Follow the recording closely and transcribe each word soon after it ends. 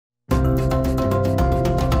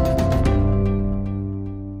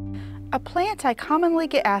plant I commonly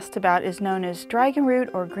get asked about is known as dragonroot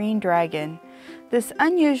or green dragon. This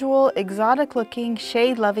unusual, exotic-looking,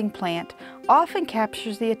 shade-loving plant often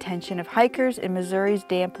captures the attention of hikers in Missouri's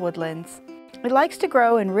damp woodlands. It likes to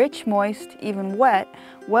grow in rich, moist, even wet,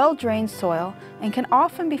 well-drained soil and can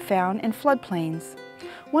often be found in floodplains.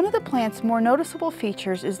 One of the plant's more noticeable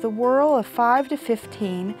features is the whorl of 5 to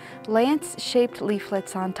 15 lance-shaped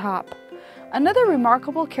leaflets on top. Another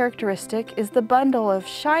remarkable characteristic is the bundle of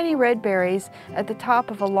shiny red berries at the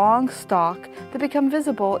top of a long stalk that become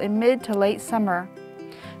visible in mid to late summer.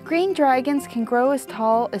 Green dragons can grow as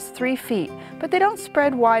tall as 3 feet, but they don't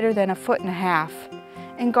spread wider than 1.5 feet.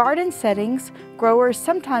 In garden settings, growers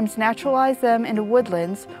sometimes naturalize them into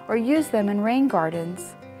woodlands or use them in rain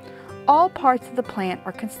gardens. All parts of the plant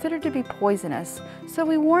are considered to be poisonous, so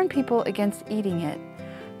we warn people against eating it.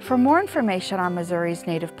 For more information on Missouri's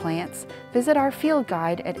native plants, visit our field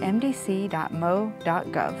guide at mdc.mo.gov.